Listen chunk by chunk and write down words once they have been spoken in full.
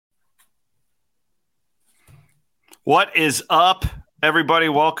What is up, everybody?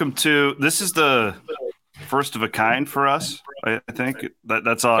 Welcome to this is the first of a kind for us. I think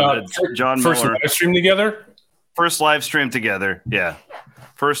that's on Jon Miller. First live stream together. First live stream together. Yeah,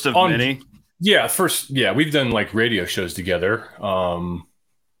 first of many. Yeah, we've done like radio shows together.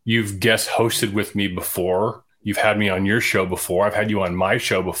 You've guest hosted with me before. You've had me on your show before. I've had you on my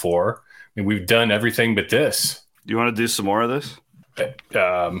show before. And we've done everything but this. Do you want to do some more of this?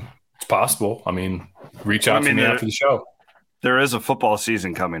 It's possible. I mean, reach out to me after the show. There is a football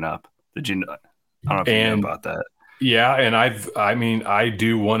season coming up. Did you know? I don't know if you know about that. Yeah, and I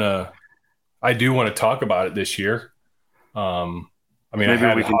do want to talk about it this year. Maybe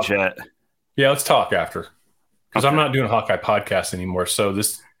we can chat. Yeah, let's talk after. Because I'm not doing a Hawkeye podcast anymore, so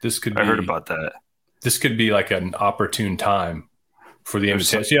this could be. I heard about that. This could be like an opportune time for the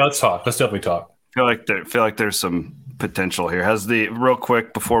invitation. Yeah, let's talk. Let's definitely talk. I feel like there's some potential here. Real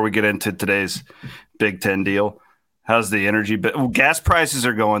quick before we get into today's Big Ten deal? How's the energy? Gas prices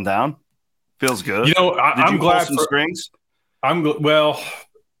are going down. Feels good. You know, I'm glad some strings. I'm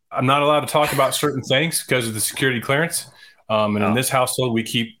not allowed to talk about certain things because of the security clearance. In this household, we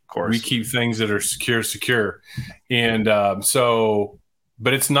keep things that are secure. And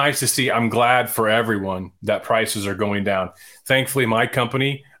but it's nice to see. I'm glad for everyone that prices are going down. Thankfully, my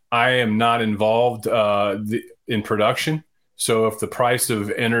company, I am not involved in production. So if the price of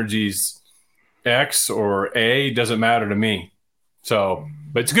energy's X or A, doesn't matter to me. So,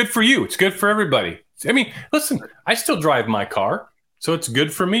 but it's good for you. It's good for everybody. I mean, listen, I still drive my car, so it's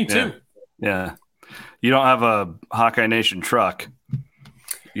good for me too. Yeah. You don't have a Hawkeye Nation truck.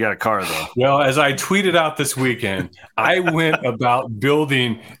 You got a car, though. Well, as I tweeted out this weekend, I went about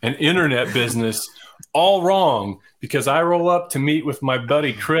building an internet business all wrong because I roll up to meet with my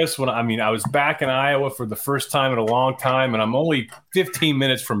buddy Chris I was back in Iowa for the first time in a long time, and I'm only 15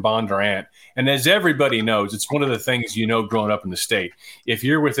 minutes from Bondurant. And as everybody knows, it's one of the things growing up in the state. If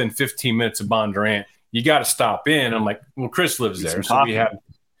you're within 15 minutes of Bondurant, you got to stop in. I'm like, well, Chris lives there. So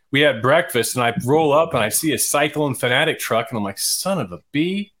we had breakfast, and I roll up and I see a Cyclone Fanatic truck, and I'm like, son of a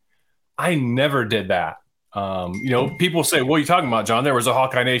bee, I never did that. People say, what are you talking about, John? There was a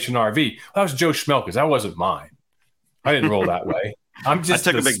Hawkeye Nation RV. Well, that was Joe Schmelke's. That wasn't mine. I didn't roll that way. I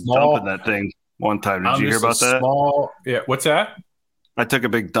took a big dump in that thing one time. Did you hear about that? Yeah. What's that? I took a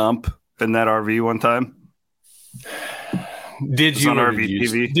big dump in that RV one time. Did you or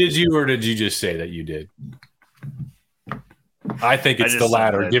did you just say that you did? I think it's the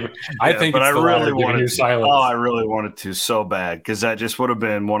latter. I really wanted to so bad because that just would have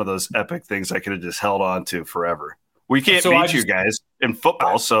been one of those epic things I could have just held on to forever. We can't beat you guys in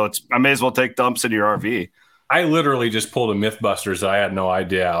football, so I may as well take dumps in your RV. I literally just pulled a Mythbusters. I had no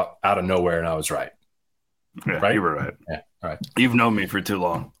idea out of nowhere, and I was right. Yeah, right? You were right. Yeah, all right. You've known me for too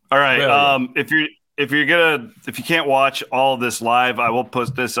long. All right. Well, if you can't watch all of this live, I will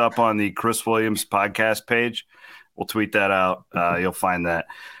put this up on the Chris Williams podcast page. We'll tweet that out. You'll find that.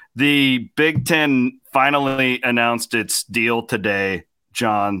 The Big Ten finally announced its deal today,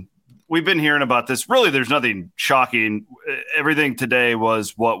 John. We've been hearing about this. Really, there's nothing shocking. Everything today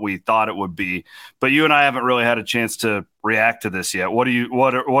was what we thought it would be. But you and I haven't really had a chance to react to this yet. What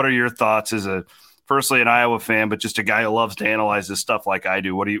are your thoughts as firstly an Iowa fan, but just a guy who loves to analyze this stuff like I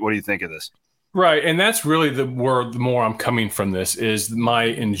do? What do you think of this? Right, and that's really the more I'm coming from this is my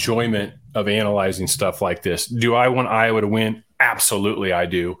enjoyment of analyzing stuff like this. Do I want Iowa to win? Absolutely, I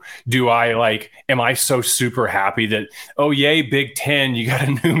do. Am I so super happy that, oh, yay, Big Ten, you got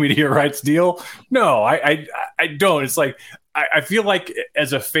a new media rights deal? No, I don't. It's like, I feel like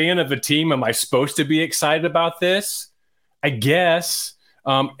as a fan of a team, am I supposed to be excited about this? I guess.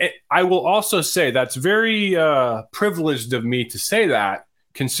 I will also say that's very privileged of me to say that,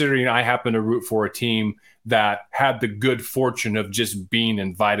 considering I happen to root for a team that had the good fortune of just being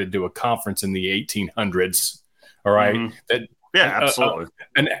invited to a conference in the 1800s. All right. Mm-hmm. Absolutely.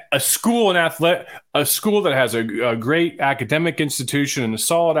 A school that has a great academic institution and a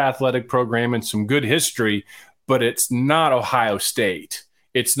solid athletic program and some good history, but it's not Ohio State.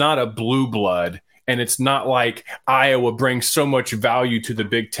 It's not a blue blood. And it's not like Iowa brings so much value to the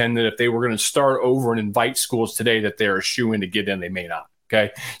Big Ten that if they were going to start over and invite schools today that they're a shoo-in to get in, they may not.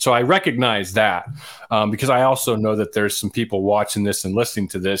 Okay. So I recognize that because I also know that there's some people watching this and listening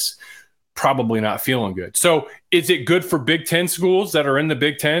to this probably not feeling good. So is it good for Big Ten schools that are in the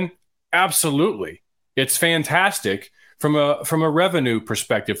Big Ten? Absolutely. It's fantastic from a revenue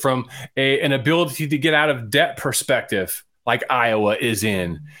perspective, from an ability to get out of debt perspective, like Iowa is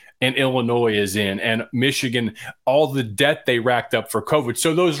in and Illinois is in and Michigan, all the debt they racked up for COVID.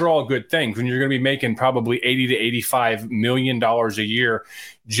 So those are all good things. When you're going to be making probably $80 to $85 million a year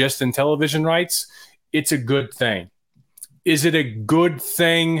just in television rights, it's a good thing. Is it a good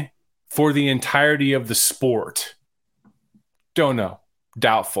thing for the entirety of the sport? Don't know.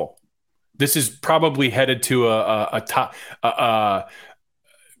 Doubtful. This is probably headed to a top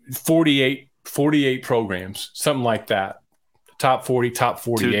 48 programs, something like that. Top 40, top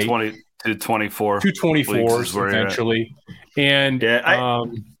 48. 224. 224s eventually. And I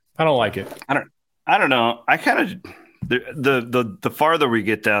don't like it. I don't know. I kind of the farther we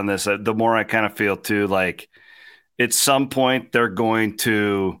get down this, the more I kind of feel too like at some point they're going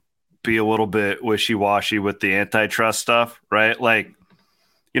to be a little bit wishy-washy with the antitrust stuff, right? Like,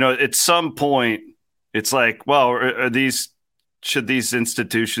 at some point it's like, well, should these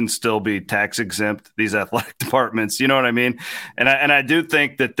institutions still be tax exempt, these athletic departments? You know what I mean? And I do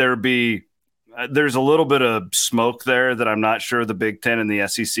think that there's a little bit of smoke there that I'm not sure the Big Ten and the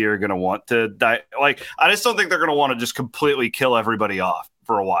SEC are going to want to die. Like, I just don't think they're going to want to just completely kill everybody off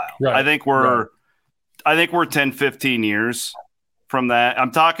for a while. Right. I think we're 10, 15 years from that.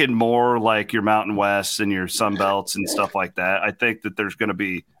 I'm talking more like your Mountain Wests and your Sun Belts and stuff like that. I think that there's going to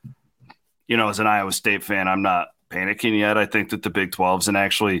be, as an Iowa State fan, I'm not panicking yet. I think that the Big 12 is in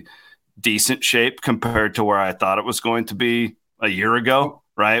actually decent shape compared to where I thought it was going to be a year ago.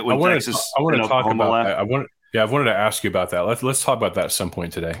 Right. When I wanted to talk about that. I wanted to ask you about that. Let's talk about that at some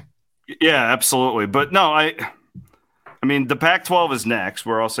point today. Yeah, absolutely. But no, I mean, the Pac-12 is next.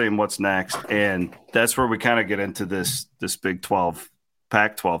 We're all saying what's next. And that's where we kind of get into this Big 12,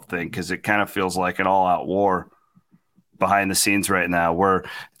 Pac-12 thing, because it kind of feels like an all-out war behind the scenes right now, where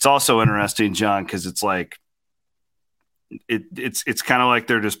it's also interesting, John, because it's like it's kind of like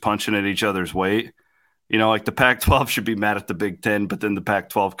they're just punching at each other's weight. Like the Pac-12 should be mad at the Big Ten, but then the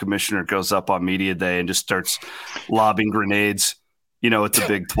Pac-12 commissioner goes up on media day and just starts lobbing grenades, at the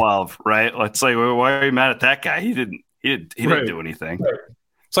Big 12, right? It's like, well, why are you mad at that guy? He didn't do anything. Right.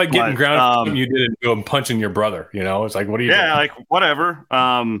 It's like getting grounded for you didn't do and punching your brother. It's like, what are you doing? Like whatever.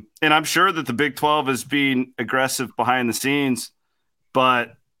 And I'm sure that the Big 12 is being aggressive behind the scenes,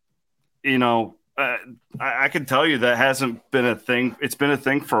 but I can tell you that hasn't been a thing. It's been a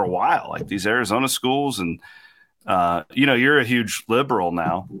thing for a while, like these Arizona schools. And, you're a huge liberal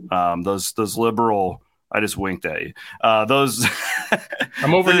now. Those liberal, I just winked at you. Those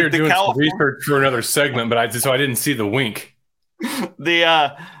I'm over here doing some research for another segment, but I didn't see the wink.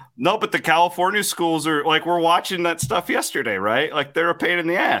 No, but the California schools are like, we're watching that stuff yesterday, right? Like they're a pain in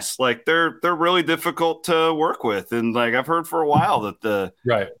the ass. Like they're really difficult to work with. And like, I've heard for a while that the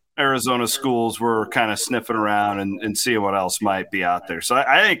Arizona schools were kind of sniffing around and seeing what else might be out there. So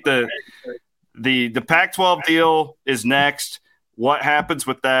I think the Pac-12 deal is next. What happens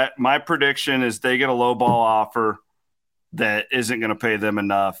with that? My prediction is they get a low ball offer that isn't going to pay them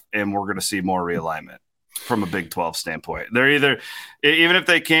enough, and we're going to see more realignment from a Big 12 standpoint. They're either, even if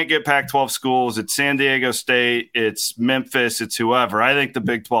they can't get Pac-12 schools, it's San Diego State, it's Memphis, it's whoever. I think the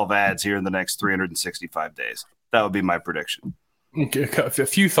Big 12 adds here in the next 365 days. That would be my prediction. Okay, a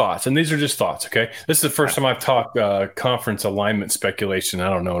few thoughts, and these are just thoughts. Okay, this is the first time I've talked conference alignment speculation. I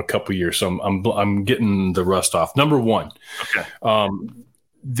don't know, a couple years, so I'm getting the rust off. Number one,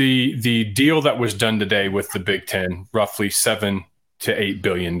 the deal that was done today with the Big Ten, roughly $7 to $8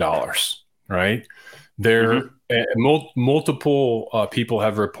 billion. Right there, multiple people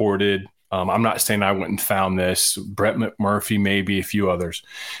have reported. I'm not saying I went and found this. Brett McMurphy, maybe a few others,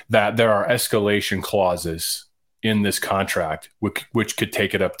 that there are escalation clauses in this contract, which could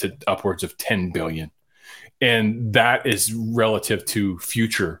take it up to upwards of $10 billion. And that is relative to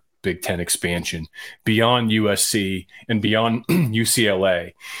future Big Ten expansion beyond USC and beyond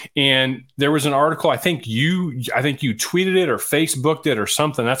UCLA. And there was an article, I think you tweeted it or Facebooked it or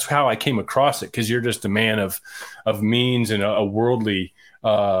something. That's how I came across it, because you're just a man of means and a worldly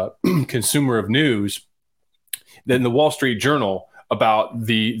consumer of news. Then the Wall Street Journal about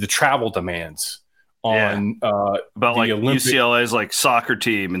the travel demands on about like Olympic UCLA's like soccer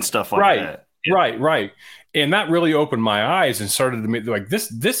team and stuff like that. Right. And that really opened my eyes and started to make like this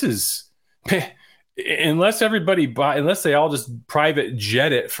is unless they all just private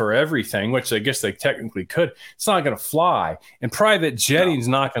jet it for everything, which I guess they technically could, it's not going to fly. And private jetting is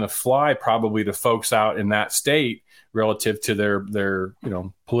not going to fly probably to folks out in that state relative to their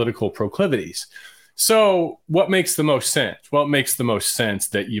political proclivities. So what makes the most sense? Well, it makes the most sense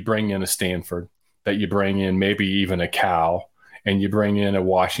that you bring in a Stanford, that you bring in maybe even a Cal, and you bring in a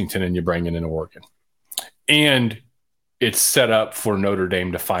Washington, and you bring in an Oregon. And it's set up for Notre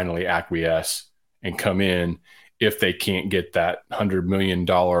Dame to finally acquiesce and come in if they can't get that $100 million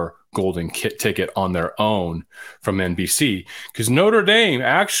golden ticket on their own from NBC. Because Notre Dame,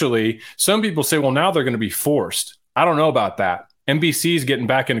 actually, some people say, well, now they're going to be forced. I don't know about that. NBC is getting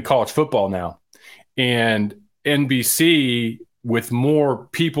back into college football now. And NBC with more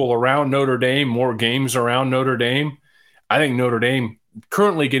people around Notre Dame, more games around Notre Dame. I think Notre Dame,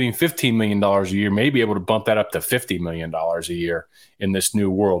 currently getting $15 million a year, may be able to bump that up to $50 million a year in this new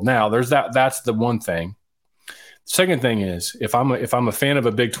world. Now, there's that's the one thing. Second thing is, if I'm a fan of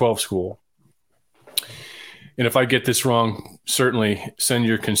a Big 12 school, and if I get this wrong, certainly send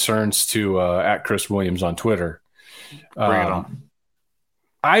your concerns to at Chris Williams on Twitter. Bring it on.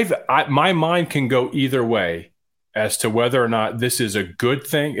 My mind can go either way as to whether or not this is a good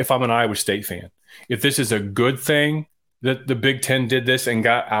thing. If I'm an Iowa State fan, if this is a good thing that the Big Ten did this and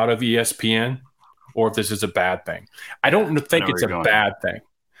got out of ESPN, or if this is a bad thing. I don't think it's a bad thing,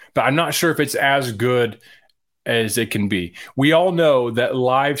 but I'm not sure if it's as good as it can be. We all know that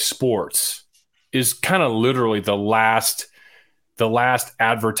live sports is kind of literally the last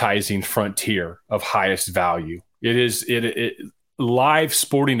advertising frontier of highest value. It live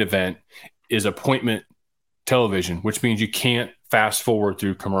sporting event is appointment television, which means you can't fast forward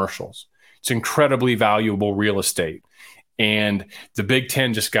through commercials. It's incredibly valuable real estate. And the Big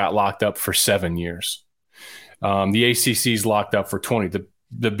Ten just got locked up for 7 years. The ACC's locked up for 20.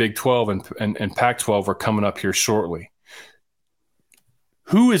 The Big 12 and Pac-12 are coming up here shortly.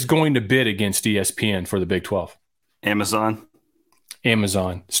 Who is going to bid against ESPN for the Big 12? Amazon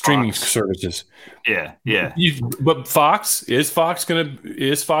streaming Fox. Services. Yeah. But Fox is Fox going to do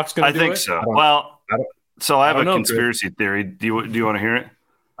it? I think so. Well, so I have a conspiracy theory. Do you want to hear it?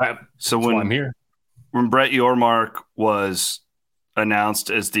 I'm here. When Brett Yormark was announced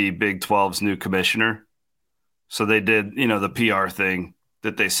as the Big 12's new commissioner, so they did, the PR thing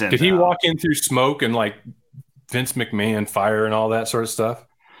that they sent. Did he walk in through smoke and like Vince McMahon fire and all that sort of stuff?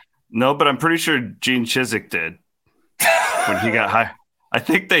 No, but I'm pretty sure Gene Chizik did when he got hired. I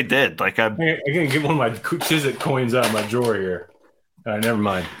think they did. Like I can get one of my Chizik coins out of my drawer here. Never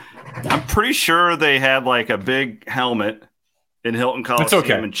mind. I'm pretty sure they had like a big helmet in Hilton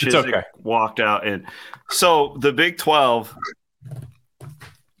Coliseum, and Chizik walked out. And so the Big 12,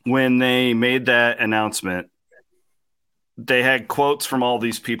 when they made that announcement, they had quotes from all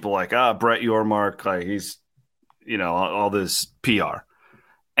these people like, Brett Yormark, like he's, all this PR.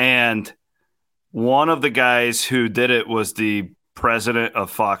 And one of the guys who did it was the president of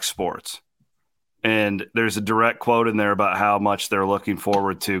Fox Sports. And there's a direct quote in there about how much they're looking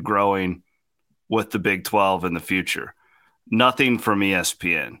forward to growing with the Big 12 in the future. Nothing from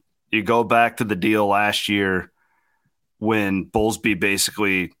ESPN. You go back to the deal last year when Bowlesby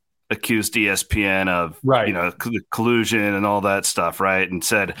basically accused ESPN of collusion and all that stuff, right? And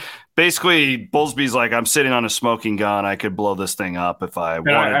said basically Bowlesby's like, I'm sitting on a smoking gun. I could blow this thing up if I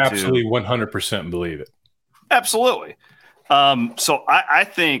wanted to. I absolutely 100% believe it. Absolutely. So I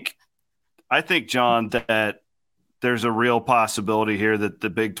think, John, that there's a real possibility here that the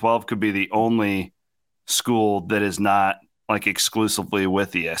Big 12 could be the only school that is not like exclusively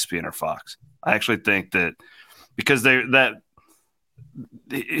with ESPN or Fox. I actually think that because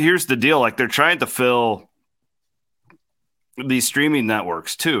here's the deal, like they're trying to fill these streaming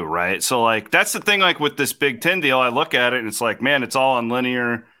networks too, right? So like that's the thing, like with this Big Ten deal, I look at it and it's like, man, it's all on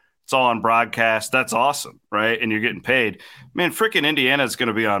linear, it's all on broadcast. That's awesome, right? And you're getting paid. Man, freaking Indiana is going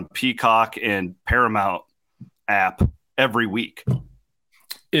to be on Peacock and Paramount app every week.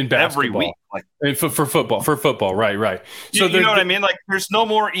 In basketball. Every week. Like, and for football, right. So you know what I mean? Like there's no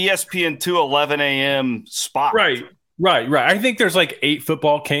more ESPN 2 11 a.m. spot. Right. I think there's like 8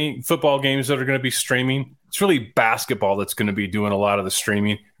 football games that are going to be streaming. It's really basketball that's going to be doing a lot of the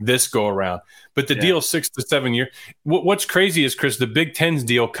streaming this go around. But the deal is 6 to 7 years. What's crazy is, Chris, the Big Ten's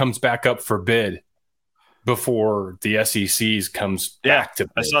deal comes back up for bid before the SEC's comes back to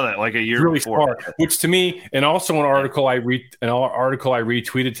bid. I saw that like a year before. Smart, which to me, and also an article I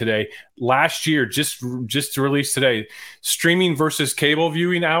retweeted today, last year, just released today, streaming versus cable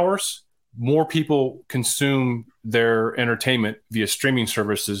viewing hours. More people consume their entertainment via streaming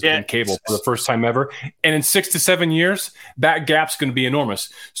services than cable for the first time ever. And in 6 to 7 years, that gap's going to be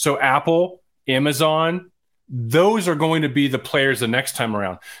enormous. So Apple, Amazon, those are going to be the players the next time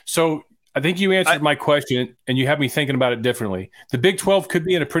around. So I think you answered my question, and you have me thinking about it differently. The Big 12 could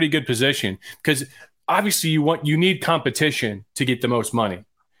be in a pretty good position because obviously you need competition to get the most money.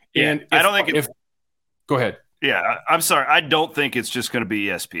 Yeah, and I don't think go ahead. Yeah, I'm sorry. I don't think it's just going to be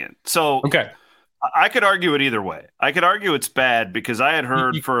ESPN. So I could argue it either way. I could argue it's bad because I had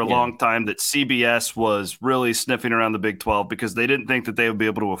heard for a long time that CBS was really sniffing around the Big 12 because they didn't think that they would be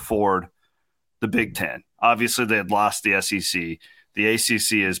able to afford the Big 10. Obviously, they had lost the SEC. The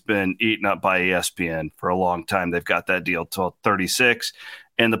ACC has been eaten up by ESPN for a long time. They've got that deal till 36.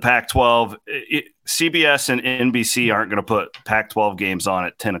 And the Pac-12, CBS and NBC aren't going to put Pac-12 games on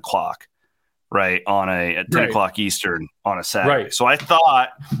at 10 o'clock right, on at 10 o'clock Eastern on a Saturday. Right. So I thought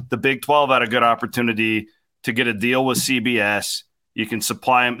the Big 12 had a good opportunity to get a deal with CBS. You can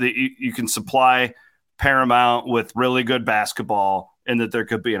supply them. You can supply Paramount with really good basketball, and that there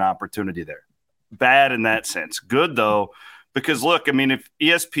could be an opportunity there. Bad in that sense. Good though, because look, I mean, if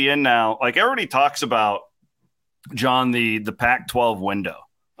ESPN now, like everybody talks about, John, the Pac-12 window.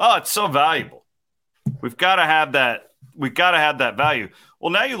 Oh, it's so valuable. We've got to have that. We've got to have that value.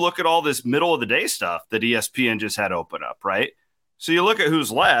 Well, now you look at all this middle of the day stuff that ESPN just had open up, right? So you look at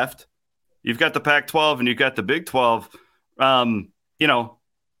who's left. You've got the Pac-12 and you've got the Big 12.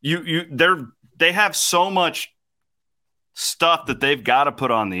 They have so much stuff that they've got to put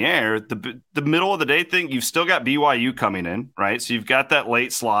on the air. The middle of the day thing, you've still got BYU coming in, right? So you've got that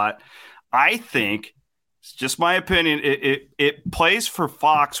late slot. I think, it's just my opinion, it plays for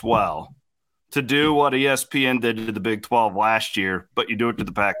Fox well to do what ESPN did to the Big 12 last year, but you do it to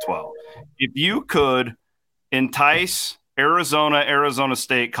the Pac-12. If you could entice Arizona, Arizona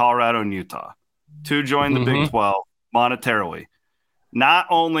State, Colorado, and Utah to join the Big 12 monetarily, not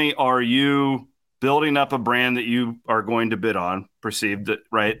only are you building up a brand that you are going to bid on, perceived that,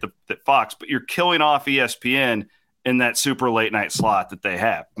 right, that Fox, but you're killing off ESPN in that super late night slot that they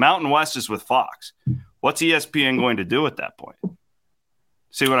have. Mountain West is with Fox. What's ESPN going to do at that point?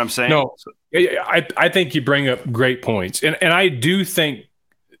 See what I'm saying? No, I think you bring up great points. And I do think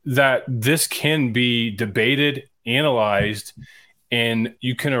that this can be debated, analyzed, and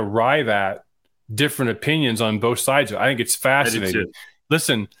you can arrive at different opinions on both sides. I think it's fascinating.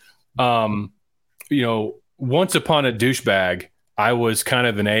 Listen, once upon a douchebag, I was kind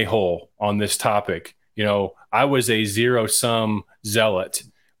of an a-hole on this topic. I was a zero-sum zealot.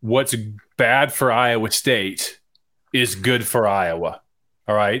 What's bad for Iowa State is good for Iowa.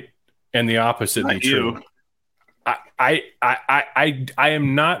 All right. And the opposite be true. I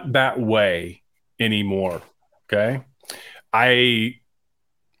am not that way anymore. Okay.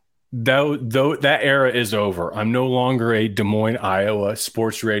 Though that era is over. I'm no longer a Des Moines, Iowa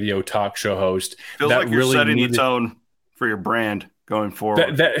sports radio talk show host. Feels that like you're really setting the tone for your brand going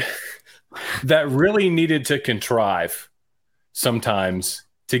forward. That really needed to contrive sometimes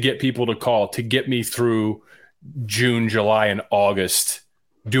to get people to call, to get me through June, July, and August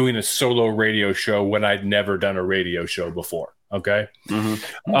doing a solo radio show when I'd never done a radio show before. Okay.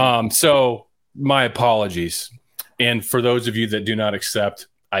 So my apologies. And for those of you that do not accept,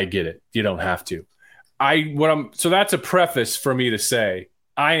 I get it. You don't have to. So that's a preface for me to say,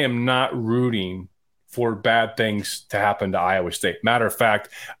 I am not rooting for bad things to happen to Iowa State. Matter of fact,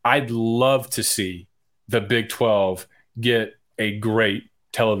 I'd love to see the Big 12 get a great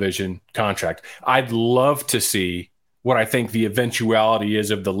television contract. I'd love to see what I think the eventuality is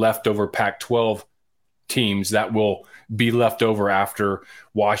of the leftover Pac-12 teams that will be left over after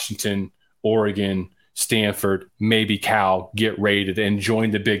Washington, Oregon, Stanford, maybe Cal get rated and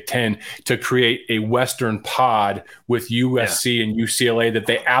join the Big Ten to create a Western pod with USC and UCLA that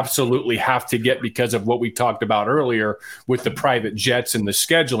they absolutely have to get because of what we talked about earlier with the private jets and the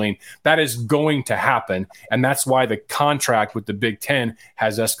scheduling. That is going to happen, and that's why the contract with the Big Ten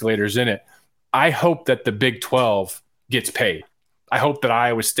has escalators in it. I hope that the Big 12 gets paid. I hope that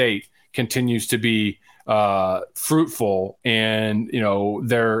Iowa State continues to be fruitful and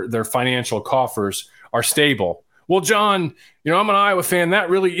their financial coffers are stable. Well, John, I'm an Iowa fan. That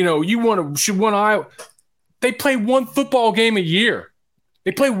really, should want Iowa. They play one football game a year.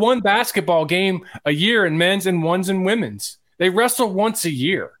 They play one basketball game a year in men's and ones in women's. They wrestle once a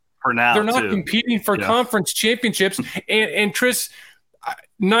year. For now, they're not competing for conference championships. And Tris,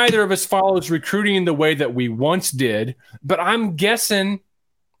 neither of us follows recruiting the way that we once did, but I'm guessing,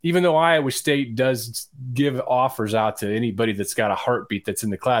 even though Iowa State does give offers out to anybody that's got a heartbeat that's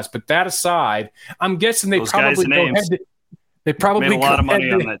in the class, but that aside, I'm guessing they probably go ahead. They probably made a lot of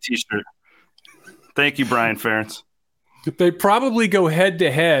money on that T-shirt. Thank you, Brian Ferentz. They probably go head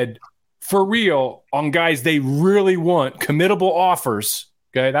to head for real on guys they really want. Committable offers.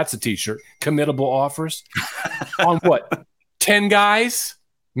 Okay, that's a T-shirt. Committable offers on what? 10 guys.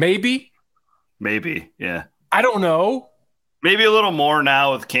 Maybe, yeah. I don't know. Maybe a little more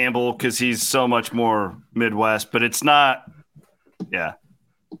now with Campbell because he's so much more Midwest, but it's not. Yeah.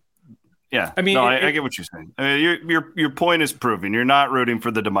 I mean, I get what you're saying. I mean, your point is proven. You're not rooting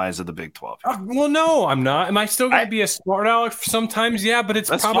for the demise of the Big 12. Well, no, I'm not. Am I still going to be a smart aleck sometimes? Yeah, but it's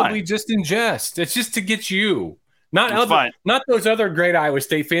probably fine. Just in jest. It's just to get you, not those other great Iowa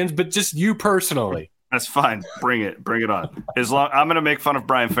State fans, but just you personally. That's fine. Bring it on. I'm going to make fun of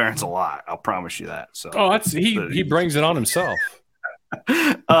Brian Ferentz a lot. I'll promise you that. So, he brings it on himself.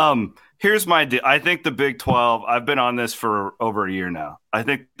 Here's my deal. I think the Big 12, I've been on this for over a year now. I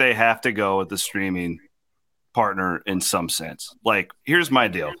think they have to go with the streaming partner in some sense. Like, here's my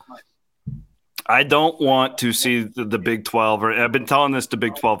deal. I don't want to see the Big 12, or I've been telling this to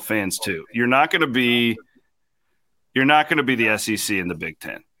Big 12 fans too. You're not going to be the SEC in the Big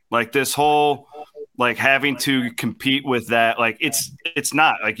 10. Like, this whole like having to compete with that, like it's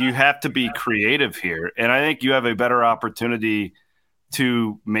not. Like, you have to be creative here, and I think you have a better opportunity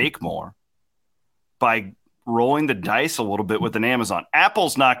to make more by rolling the dice a little bit with an Amazon.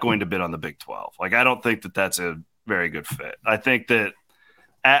 Apple's not going to bid on the Big 12. Like, I don't think that that's a very good fit. I think that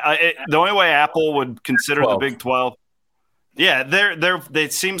the only way Apple would consider the Big 12,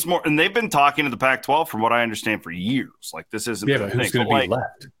 it seems more, and they've been talking to the Pac-12 from what I understand for years. Like, this isn't but who's going to be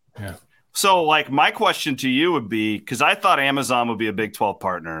left? Yeah. So, like, my question to you would be, because I thought Amazon would be a Big 12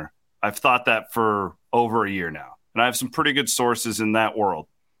 partner. I've thought that for over a year now, and I have some pretty good sources in that world.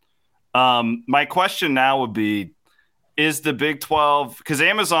 My question now would be, is the Big 12, because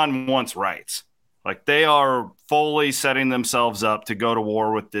Amazon wants rights. Like, they are fully setting themselves up to go to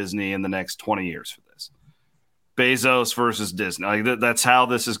war with Disney in the next 20 years for this. Bezos versus Disney. Like, that's how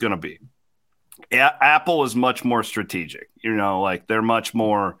this is going to be. Apple is much more strategic. You know, like, they're much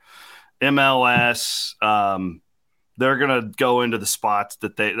more MLS. They're going to go into the spots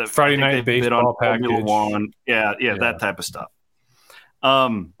that Friday night baseball package. Yeah, that type of stuff.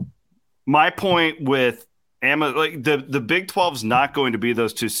 My point with like the Big 12 is not going to be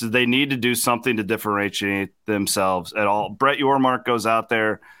those two, so they need to do something to differentiate themselves at all. Brett Yormark goes out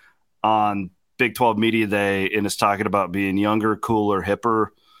there on Big 12 Media Day and is talking about being younger, cooler, hipper,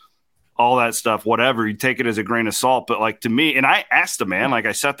 all that stuff, whatever. You take it as a grain of salt. But, like, to me, and I asked the man, like,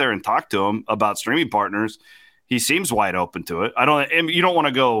 I sat there and talked to him about streaming partners. He seems wide open to it. You don't want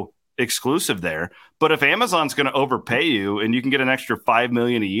to go exclusive there, but if Amazon's going to overpay you and you can get an extra $5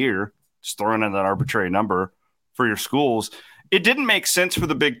 million a year, just throwing in that arbitrary number for your schools, it didn't make sense for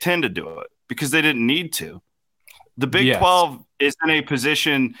the Big 10 to do it because they didn't need to. The Big 12 is in a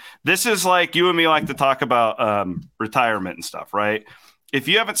position. This is like you and me like to talk about retirement and stuff, right? If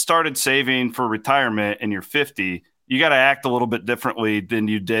you haven't started saving for retirement and you're 50, you got to act a little bit differently than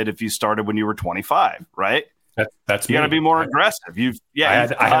you did if you started when you were 25, right? That's you got to be more aggressive. I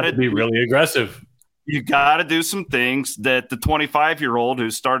had to be really aggressive. You got to do some things that the 25-year-old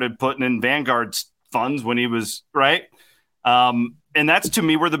who started putting in Vanguard funds when he was right. And that's, to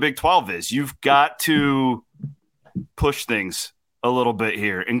me, where the Big 12 is. You've got to push things a little bit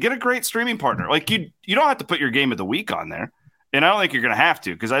here and get a great streaming partner. Like, you don't have to put your game of the week on there. And I don't think you're going to have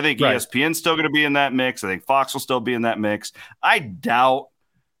to, because I think ESPN's still going to be in that mix. I think Fox will still be in that mix. I doubt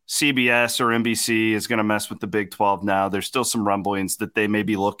CBS or NBC is going to mess with the Big 12 now. There's still some rumblings that they may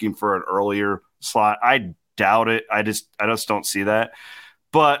be looking for an earlier slot. I doubt it. I just don't see that.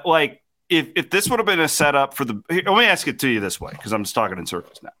 But, like, if this would have been a setup for the – let me ask it to you this way, because I'm just talking in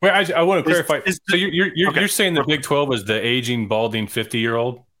circles now. Wait, I want to clarify. So you're saying the Big 12 is the aging, balding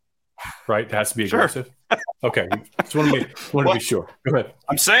 50-year-old, right? It has to be aggressive? Sure. Okay. Just want to be sure. Go ahead.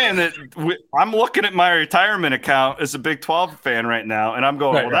 I'm saying that I'm looking at my retirement account as a Big 12 fan right now, and I'm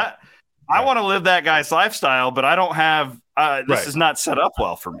going, I want to live that guy's lifestyle, but I don't have this is not set up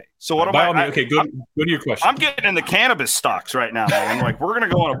well for me. So what am I? Okay, go to your question. I'm getting in the cannabis stocks right now, man. Like, we're going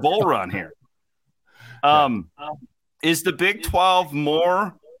to go on a bull run here. Is the Big 12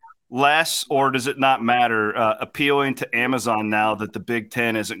 more, less, or does it not matter, appealing to Amazon now that the Big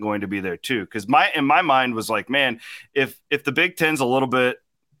 10 isn't going to be there too? Because in my mind was like, man, if the Big 10's a little bit,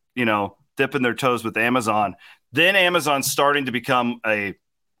 dipping their toes with Amazon, then Amazon's starting to become a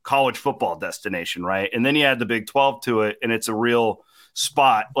college football destination, right? And then you add the Big 12 to it, and it's a real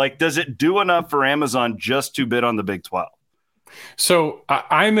spot. Like, does it do enough for Amazon just to bid on the Big 12? So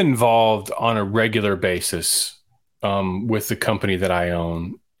I'm involved on a regular basis with the company that I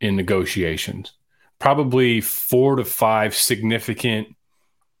own in negotiations, probably 4 to 5 significant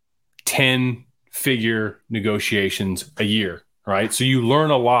 10-figure negotiations a year, right? So you learn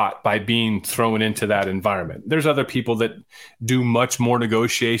a lot by being thrown into that environment. There's other people that do much more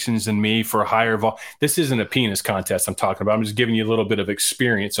negotiations than me for higher volume. This isn't a penis contest I'm talking about. I'm just giving you a little bit of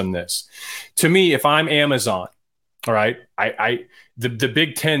experience on this. To me, if I'm Amazon, all right, the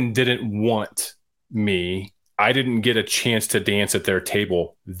Big 10 didn't want me. I didn't get a chance to dance at their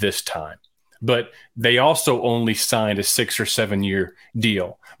table this time, but they also only signed a 6 or 7 year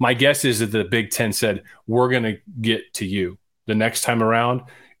deal. My guess is that the Big 10 said, we're going to get to you the next time around.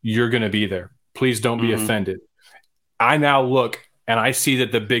 You're going to be there. Please don't be offended. I now look and I see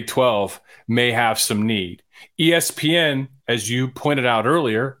that the Big 12 may have some need. ESPN, as you pointed out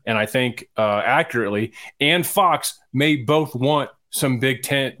earlier, and I think accurately, and Fox may both want some Big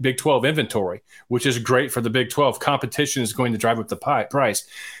 12 inventory, which is great for the Big 12. Competition is going to drive up the price.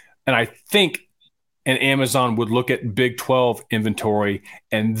 And I think Amazon would look at Big 12 inventory,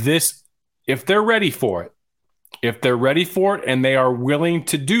 and this, if they're ready for it, and they are willing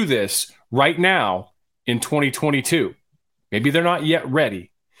to do this right now in 2022, maybe they're not yet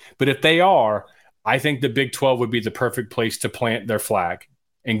ready, but if they are, I think the Big 12 would be the perfect place to plant their flag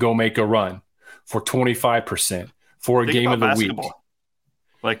and go make a run for 25% for a game of the basketball week.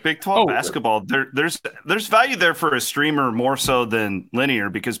 Like Big 12 basketball, there's value there for a streamer more so than linear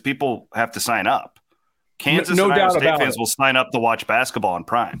because people have to sign up. Kansas and Iowa State fans will sign up to watch basketball on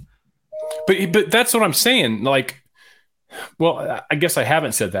Prime. But that's what I'm saying. Like, well, I guess I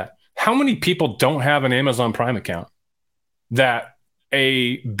haven't said that. How many people don't have an Amazon Prime account that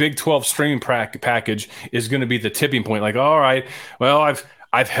a Big 12 streaming package is going to be the tipping point? Like, all right, well,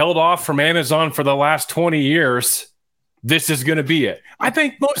 I've held off from Amazon for the last 20 years. This is going to be it. I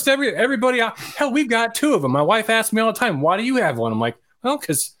think most everybody, hell, we've got two of them. My wife asks me all the time, why do you have one? I'm like, well,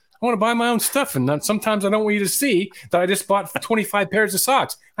 because I want to buy my own stuff. And sometimes I don't want you to see that I just bought 25 pairs of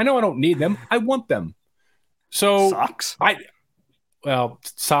socks. I know I don't need them. I want them. So socks?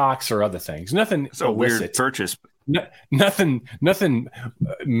 Socks or other things. Nothing. It's a weird purchase. Nothing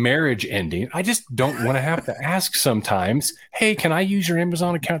marriage ending. I just don't want to have to ask sometimes, hey, can I use your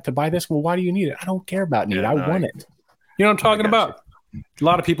Amazon account to buy this? Well, why do you need it? I don't care about need. I want it. You know what I'm talking about? A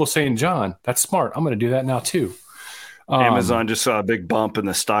lot of people saying, John, that's smart. I'm going to do that now too. Amazon just saw a big bump in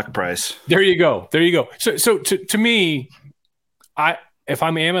the stock price. There you go. So to me, if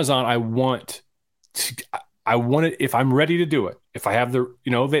I'm Amazon, I want it. If I'm ready to do it, if I have they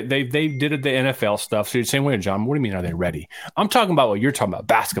did the NFL stuff. So you're saying, wait, John, what do you mean? Are they ready? I'm talking about what you're talking about,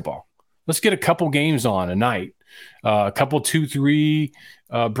 basketball. Let's get a couple games on a night, a couple 2-3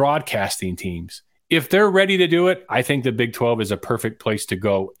 broadcasting teams. If they're ready to do it, I think the Big 12 is a perfect place to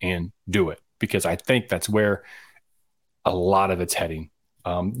go and do it because I think that's where a lot of it's heading.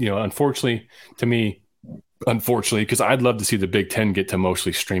 Unfortunately, because I'd love to see the Big 10 get to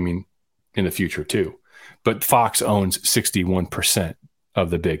mostly streaming in the future too. But Fox owns 61%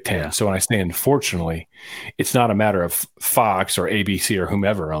 of the Big 10. Yeah. So when I say unfortunately, it's not a matter of Fox or ABC or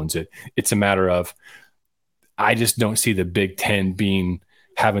whomever owns it. It's a matter of I just don't see the Big 10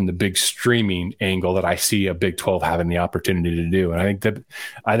 having the big streaming angle that I see a Big 12 having the opportunity to do. And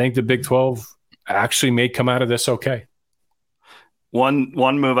I think the Big 12 actually may come out of this okay. One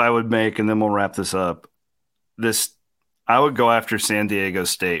move I would make, and then we'll wrap this up. I would go after San Diego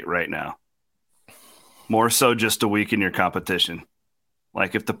State right now. More so just to weaken your competition.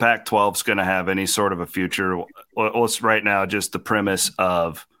 Like if the Pac-12 is going to have any sort of a future, it's right now just the premise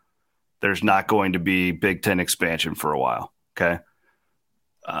of there's not going to be Big 10 expansion for a while. Okay.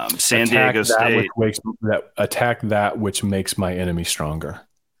 San Diego State. Attack that which makes my enemy stronger.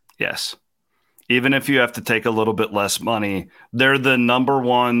 Yes. Even if you have to take a little bit less money, they're the number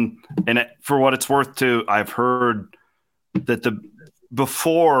one. And for what it's worth, too, I've heard that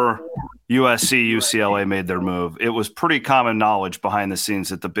before USC, UCLA made their move, it was pretty common knowledge behind the scenes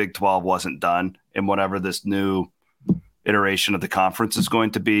that the Big 12 wasn't done in whatever this new iteration of the conference is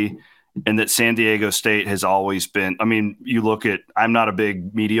going to be. And that San Diego State has always been, I mean, you look at, I'm not a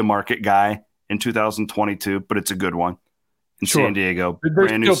big media market guy in 2022, but it's a good one in San Diego.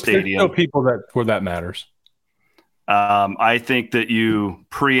 Brand new stadium. There's still people where that matters. I think that you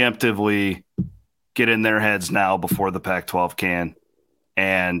preemptively get in their heads now before the Pac-12 can.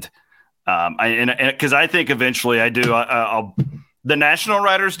 And because I think eventually the national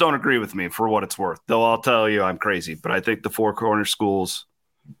writers don't agree with me for what it's worth. They'll all tell you I'm crazy, but I think the four corner schools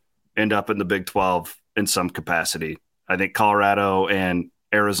end up in the Big 12 in some capacity. I think Colorado and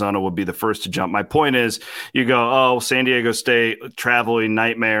Arizona would be the first to jump. My point is you go, San Diego State, traveling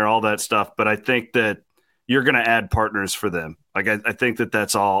nightmare, all that stuff. But I think that you're going to add partners for them. Like, I think that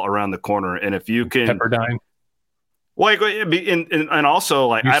that's all around the corner. And if you can Pepperdine. Well, and also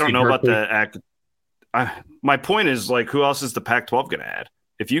like, I don't know about my point is like, who else is the Pac-12 going to add?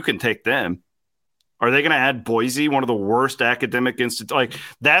 If you can take them, are they going to add Boise, one of the worst academic institutes? Like,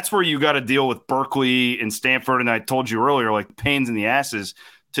 that's where you got to deal with Berkeley and Stanford. And I told you earlier, like pains in the asses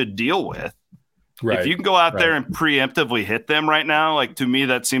to deal with. Right. If you can go out there and preemptively hit them right now, like to me,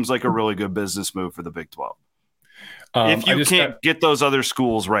 that seems like a really good business move for the Big 12. If you can't get those other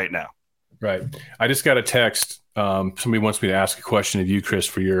schools right now. Right. I just got a text. Somebody wants me to ask a question of you, Chris,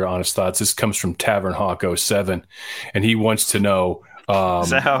 for your honest thoughts. This comes from Tavern Hawk 07, and he wants to know, is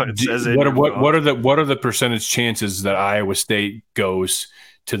that how it says it? What are the percentage chances that Iowa State goes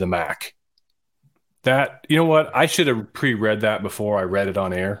to the MAC? That, you know what? I should have pre-read that before I read it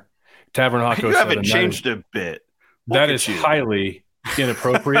on air. Tavern Hawk 07. You haven't changed a bit. That is highly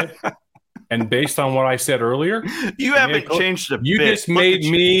inappropriate. And based on what I said earlier, you haven't changed a bit. You just made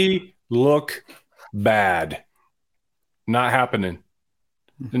me look bad. Not happening.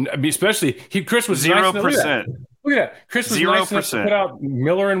 And especially Chris was 0%. Nice look at that. Chris was 0%. Nice enough to put out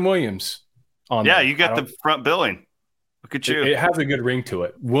Miller and Williams on. Yeah, you got the front billing. Look at you. It has a good ring to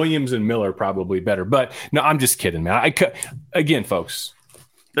it. Williams and Miller probably better, but no, I'm just kidding, man. Again, folks,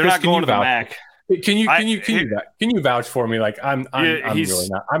 they're Chris, not going to the MAC. Can you vouch for me? Like I'm really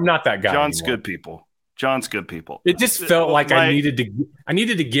not. I'm not that guy. John's anymore. good people. John's good people. It just felt like I needed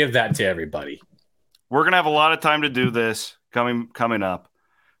to give that to everybody. We're gonna have a lot of time to do this coming up.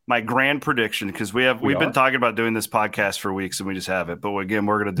 My grand prediction, because we've been talking about doing this podcast for weeks and we just haven't. But again,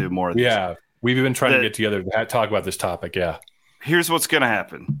 we're gonna do more of this. Yeah, we've been trying to get together to talk about this topic. Yeah. Here's what's gonna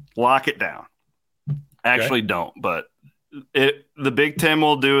happen. Lock it down. Actually, don't. But the Big Ten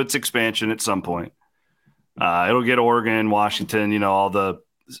will do its expansion at some point. It'll get Oregon, Washington, all the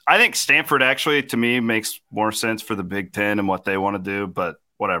 – I think Stanford actually, to me, makes more sense for the Big Ten and what they want to do, but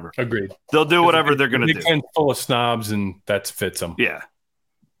whatever. Agreed. They'll do whatever they're going to do. Big Ten's full of snobs, and that fits them. Yeah.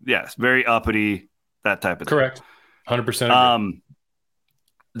 Yes, very uppity, that type of thing. Correct. 100% agree.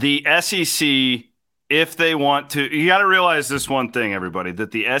 The SEC – if they want to, you got to realize this one thing, everybody,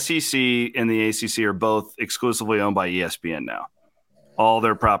 that the SEC and the ACC are both exclusively owned by ESPN now. All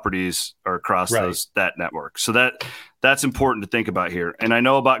their properties are across that network. So that's important to think about here. And I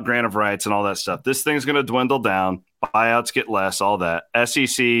know about grant of rights and all that stuff. This thing's going to dwindle down. Buyouts get less, all that.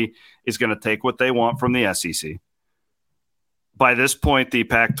 SEC is going to take what they want from the SEC. By this point, the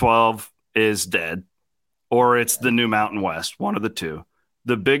Pac-12 is dead, or it's the new Mountain West, one of the two.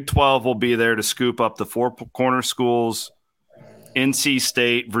 The Big 12 will be there to scoop up the four corner schools, NC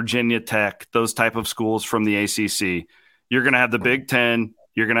State, Virginia Tech, those type of schools from the ACC. You're going to have the Big 10,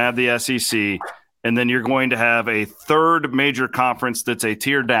 you're going to have the SEC, and then you're going to have a third major conference that's a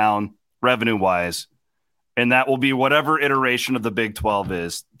tier down revenue-wise, and that will be whatever iteration of the Big 12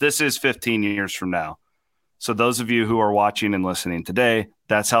 is. This is 15 years from now. So those of you who are watching and listening today,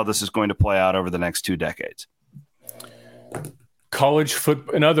 that's how this is going to play out over the next 2 decades. College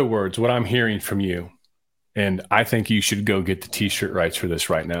football, in other words, what I'm hearing from you, and I think you should go get the T-shirt rights for this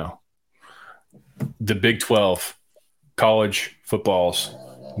right now. The Big 12, college football's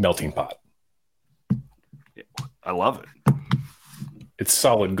melting pot. I love it. It's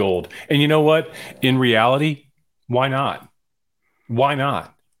solid gold. And you know what? In reality, why not? Why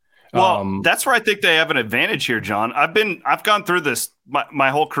not? Well, that's where I think they have an advantage here, John. I've gone through this my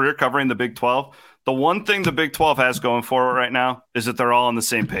whole career covering the Big 12. The one thing the Big 12 has going for it right now is that they're all on the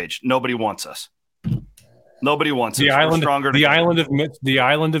same page. Nobody wants us. Nobody wants us. The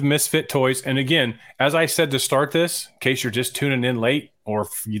island of misfit toys. And again, as I said to start this, in case you're just tuning in late or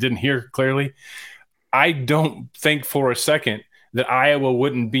if you didn't hear clearly, I don't think for a second that Iowa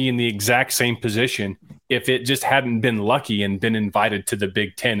wouldn't be in the exact same position if it just hadn't been lucky and been invited to the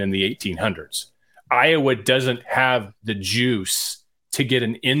Big Ten in the 1800s. Iowa doesn't have the juice to get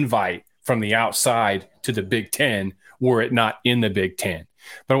an invite from the outside to the Big Ten were it not in the Big Ten.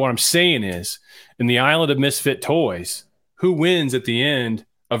 But what I'm saying is, in the island of misfit toys, who wins at the end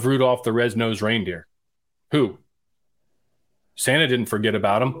of Rudolph the Red-Nosed Reindeer? Who? Santa didn't forget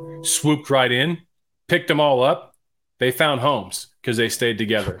about them, swooped right in, picked them all up. They found homes because they stayed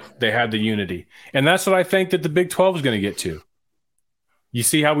together. They had the unity. And that's what I think that the Big 12 is going to get to. You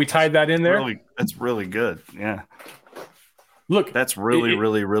see how we tied that in there? That's really good. Yeah. Look, that's really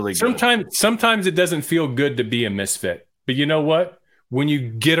good. Sometimes it doesn't feel good to be a misfit. But you know what? When you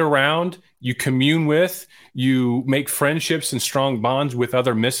get around, you commune with, you make friendships and strong bonds with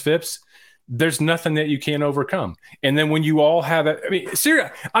other misfits, there's nothing that you can't overcome. And then when you all have it, I mean,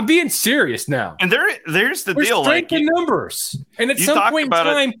 serious. I'm being serious now. And there's the deal. Strength in numbers. And at some point in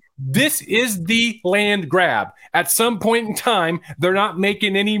time, this is the land grab. At some point in time, they're not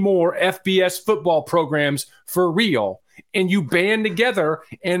making any more FBS football programs for real. And you band together,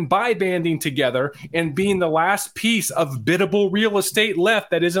 and by banding together and being the last piece of biddable real estate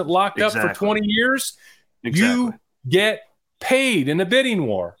left that isn't locked up for 20 years, you get paid in a bidding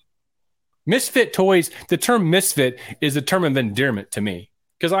war. Misfit toys, the term misfit is a term of endearment to me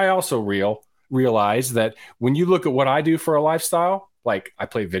because I also realize that when you look at what I do for a lifestyle, like I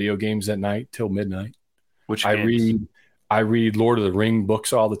play video games at night till midnight. I read Lord of the Ring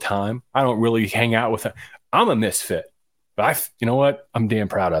books all the time. I don't really hang out with it. I'm a misfit. But you know what? I'm damn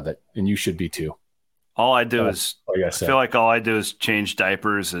proud of it, and you should be too. All I do is, I feel like all I do is change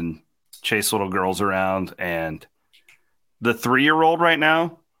diapers and chase little girls around. And the 3-year-old right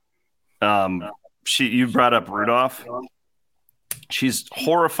now, you brought up Rudolph. She's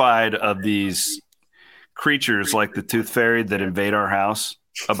horrified of these creatures like the tooth fairy that invade our house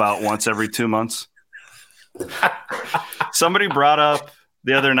about once every 2 months. Somebody brought up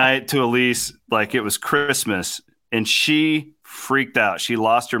the other night to Elise, like it was Christmas, and she freaked out. She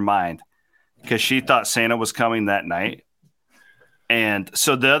lost her mind because she thought Santa was coming that night. And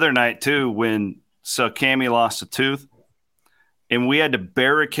so the other night too, Cammie lost a tooth, and we had to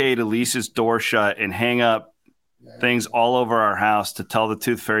barricade Elise's door shut and hang up things all over our house to tell the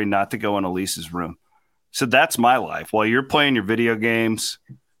tooth fairy not to go in Elise's room. So that's my life. While you're playing your video games,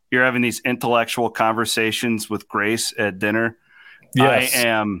 you're having these intellectual conversations with Grace at dinner. Yes.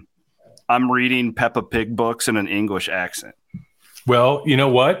 I'm reading Peppa Pig books in an English accent. Well, you know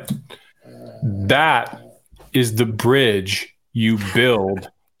what? That is the bridge you build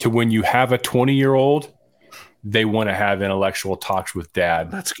to when you have a 20-year-old, they want to have intellectual talks with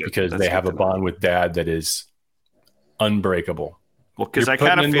dad. That's good. Because they have a bond with dad that is unbreakable. Well, because I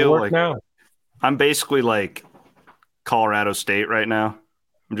kind of feel like now. I'm basically like Colorado State right now.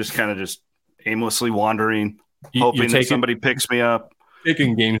 I'm just kind of just aimlessly wandering, hoping that somebody picks me up.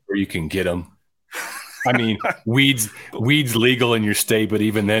 Taking games where you can get them. I mean, weed's legal in your state, but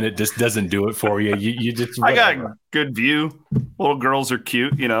even then, it just doesn't do it for you. You just whatever. I got good view. Little girls are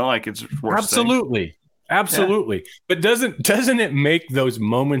cute, like it's worth absolutely. Yeah. But doesn't it make those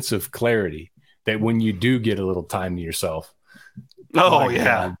moments of clarity that when you do get a little time to yourself? Oh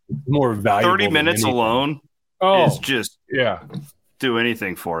yeah, more valuable. 30 minutes alone is just do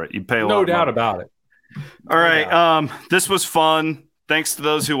anything for it. You pay a lot. No doubt about it. All right, this was fun. Thanks to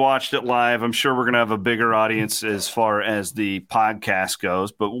those who watched it live. I'm sure we're going to have a bigger audience as far as the podcast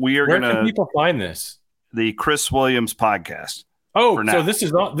goes, but we are going to. Where can people find this? The Chris Williams podcast. Oh, so this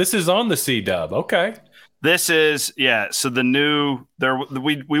is on the C-Dub. Okay. This is so the new we're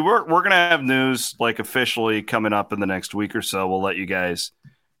going to have news like officially coming up in the next week or so. We'll let you guys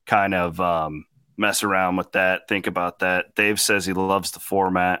kind of mess around with that, think about that. Dave says he loves the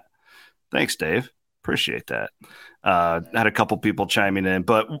format. Thanks, Dave. Appreciate that. Had a couple people chiming in,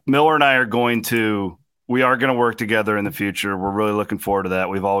 but Miller and I are going to work together in the future. We're really looking forward to that.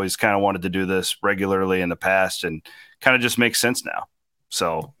 We've always kind of wanted to do this regularly in the past and kind of just makes sense now.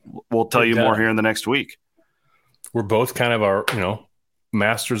 So we'll tell you more here in the next week. We're both kind of our,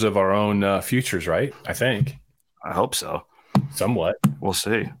 masters of our own futures, right? I think. I hope so. Somewhat. We'll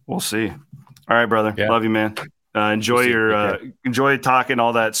see. All right, brother. Yeah. Love you, man. Enjoy talking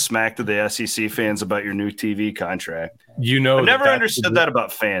all that smack to the SEC fans about your new TV contract. I never understood that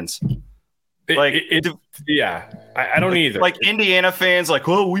about fans. I don't either. Like Indiana fans, like,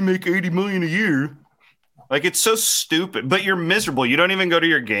 oh, we make $80 million a year. Like it's so stupid. But you're miserable. You don't even go to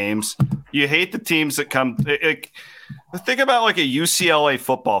your games. You hate the teams that come. Think about like a UCLA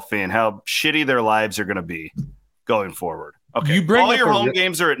football fan, how shitty their lives are going to be going forward. Okay, all your home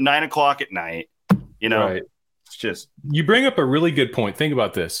games are at 9:00 at night. Right. Just you bring up a really good point. Think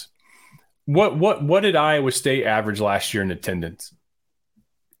about this. What did Iowa State average last year in attendance?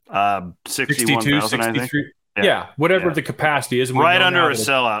 61,000, I think. Yeah, whatever the capacity is. Right under a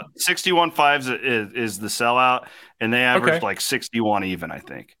sellout. 61.5 is the sellout, and they averaged like 61 even, I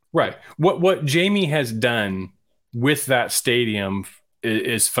think. Right. What Jamie has done with that stadium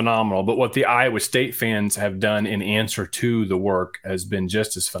is phenomenal, but what the Iowa State fans have done in answer to the work has been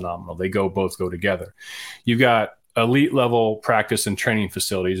just as phenomenal. They both go together. You've got elite level practice and training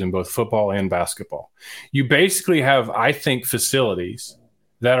facilities in both football and basketball. You basically have, I think, facilities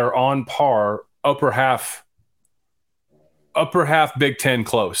that are on par, upper half Big Ten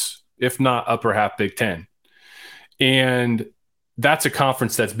close, if not upper half Big Ten. And that's a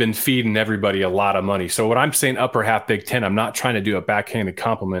conference that's been feeding everybody a lot of money. So when I'm saying upper half Big Ten, I'm not trying to do a backhanded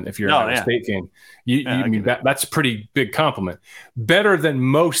compliment. If you're an Iowa State fan, that's a pretty big compliment. Better than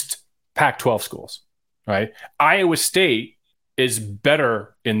most Pac-12 schools, right? Iowa State is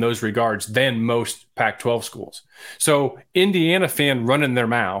better in those regards than most Pac-12 schools. So Indiana fan running their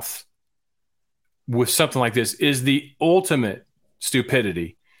mouth with something like this is the ultimate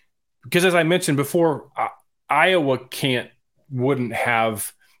stupidity. Because as I mentioned before, University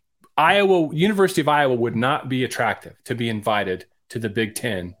of Iowa would not be attractive to be invited to the Big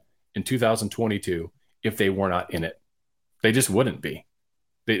Ten in 2022 if they were not in it. They just wouldn't be.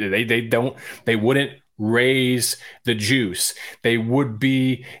 They wouldn't raise the juice. They would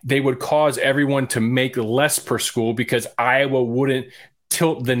cause everyone to make less per school because Iowa wouldn't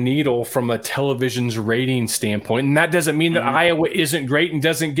tilt the needle from a television's rating standpoint. And that doesn't mean that Iowa isn't great and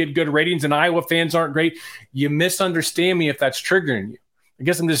doesn't get good ratings and Iowa fans aren't great. You misunderstand me if that's triggering you. I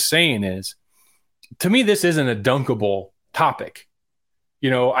guess I'm just saying to me, this isn't a dunkable topic.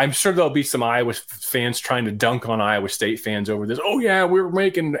 I'm sure there'll be some Iowa fans trying to dunk on Iowa State fans over this. Oh yeah, we're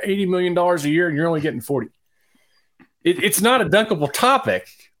making $80 million a year and you're only getting 40. It's not a dunkable topic.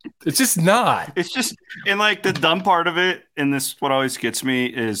 It's just not. It's just, and like the dumb part of it, and this what always gets me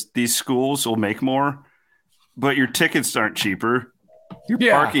is these schools will make more, but your tickets aren't cheaper. Your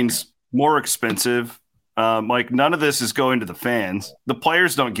parking's more expensive. Like none of this is going to the fans. The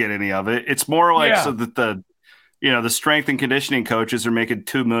players don't get any of it. It's more like so that the strength and conditioning coaches are making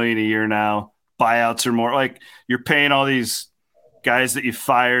 $2 million a year now. Buyouts are more like you're paying all these guys that you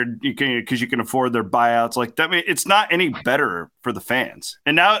fired because you can afford their buyouts. Like that, it's not any better for the fans.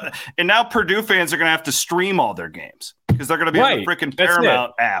 And now Purdue fans are going to have to stream all their games because they're going to be on the freaking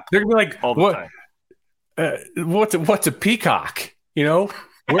Paramount app. They're going to be like, all the time. What's a Peacock?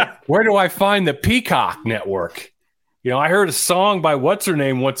 Where do I find the Peacock network? I heard a song by what's her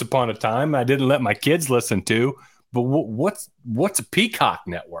name once upon a time. I didn't let my kids listen to, but what's a Peacock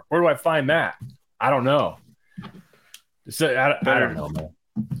network? Where do I find that? I don't know. So, I don't know, man.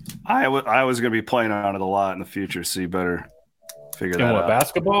 I was going to be playing on it a lot in the future, so you better figure that out.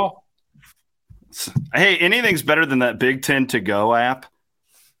 Basketball? Hey, anything's better than that Big Ten to go app.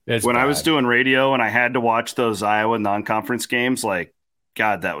 When I was doing radio and I had to watch those Iowa non-conference games, like,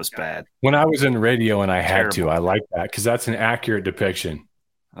 God, that was bad. When I was in radio and I had to, I like that because that's an accurate depiction.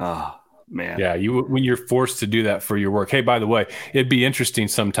 Oh, man. Yeah, when you're forced to do that for your work. Hey, by the way, it'd be interesting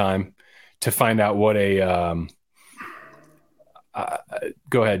sometime to find out what a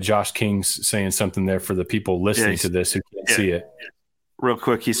go ahead. Josh King's saying something there for the people listening to this who can't see it. Real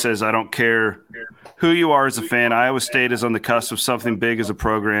quick, he says, I don't care who you are as a fan. Iowa State is on the cusp of something big as a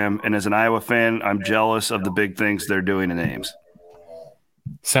program. And as an Iowa fan, I'm jealous of the big things they're doing in Ames.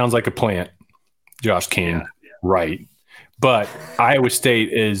 Sounds like a plant, Josh King. Yeah. Right. But Iowa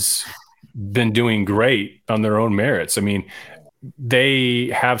State has been doing great on their own merits. I mean, they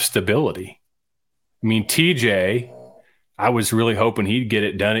have stability. I mean, TJ, I was really hoping he'd get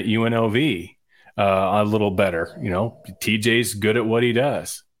it done at UNLV a little better. TJ's good at what he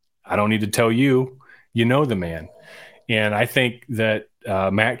does. I don't need to tell you, the man. And I think that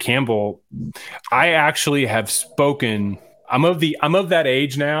Matt Campbell, I actually have spoken. I'm of that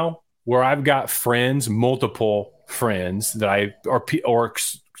age now where I've got multiple friends that or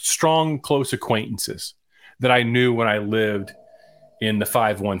strong, close acquaintances that I knew when I lived in the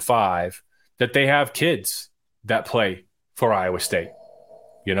 515 that they have kids that play for Iowa State,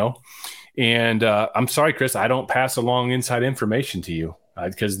 and I'm sorry, Chris, I don't pass along inside information to you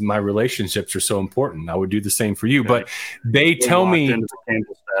because my relationships are so important. I would do the same for you, but they tell me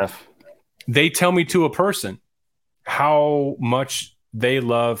to a person how much they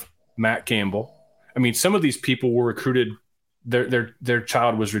love Matt Campbell. I mean, some of these people were recruited. Their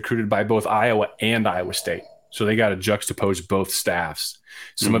child was recruited by both Iowa and Iowa State, so they got to juxtapose both staffs.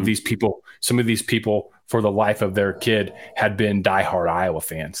 Some of these people, for the life of their kid, had been diehard Iowa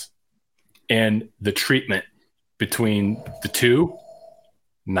fans, and the treatment between the two,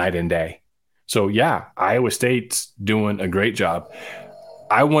 night and day. So yeah, Iowa State's doing a great job.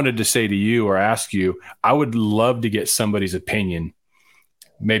 I wanted to say to you or ask you, I would love to get somebody's opinion,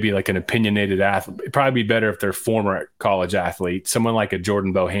 maybe like an opinionated athlete. It'd probably be better if they're former college athlete, someone like a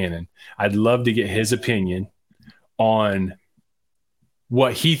Jordan Bohannon. I'd love to get his opinion on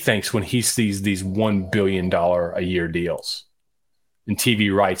what he thinks when he sees these $1 billion a year deals and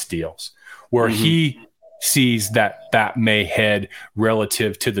TV rights deals, where he sees that may head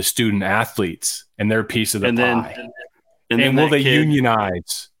relative to the student athletes and their piece of the pie. And will they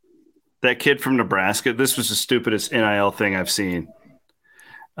unionize? That kid from Nebraska, this was the stupidest NIL thing I've seen.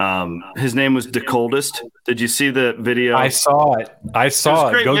 His name was DeColdest. Did you see the video? I saw it.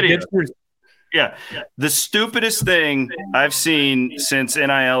 Go video. Yeah. The stupidest thing I've seen since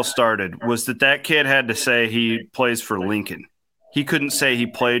NIL started was that kid had to say he plays for Lincoln. He couldn't say he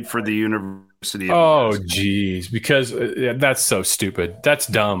played for the University of Nebraska. Geez, because that's so stupid. That's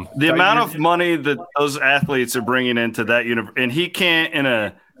dumb. The amount of money that those athletes are bringing into that university, and he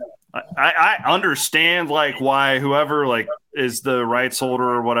can't I understand why whoever is the rights holder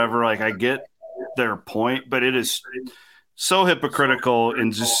or whatever, I get their point, but it is so hypocritical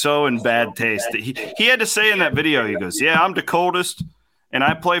and just so in bad taste that he had to say in that video, he goes, yeah, I'm DeColdest and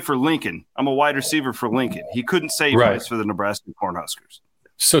I play for Lincoln. I'm a wide receiver for Lincoln. He couldn't say he plays for the Nebraska Cornhuskers.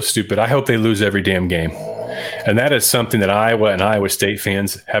 So stupid. I hope they lose every damn game. And that is something that Iowa and Iowa State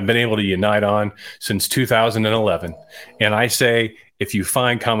fans have been able to unite on since 2011. And I say, if you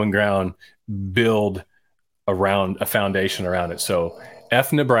find common ground, build around a foundation around it. So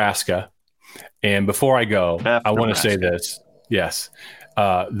F Nebraska. And before I go, I want to say this. Yes.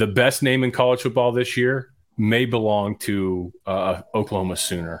 The best name in college football this year may belong to Oklahoma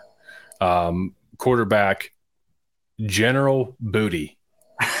Sooner. Quarterback General Booty.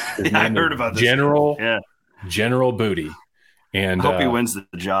 Yeah, I heard about this. General Booty. And I hope he wins the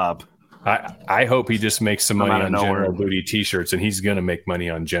job. I hope he just makes some money on nowhere. General Booty t-shirts, and he's going to make money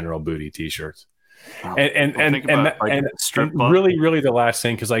on General Booty t-shirts. And really the last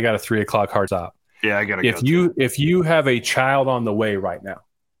thing, because I got a 3:00 hard stop. Yeah, I got to go. If you have a child on the way right now,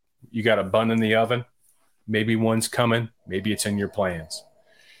 you got a bun in the oven, maybe one's coming, maybe it's in your plans.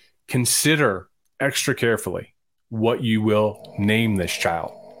 Consider extra carefully what you will name this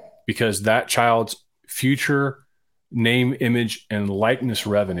child, because that child's future name, image, and likeness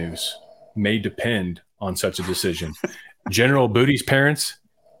revenues may depend on such a decision. General Booty's parents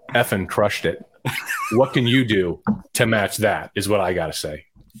effing crushed it. What can you do to match that is what I got to say.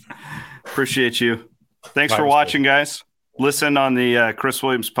 Appreciate you. Thanks for watching, guys. Listen on the Chris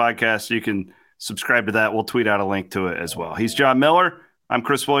Williams podcast. You can subscribe to that. We'll tweet out a link to it as well. He's Jon Miller. I'm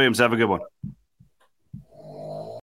Chris Williams. Have a good one.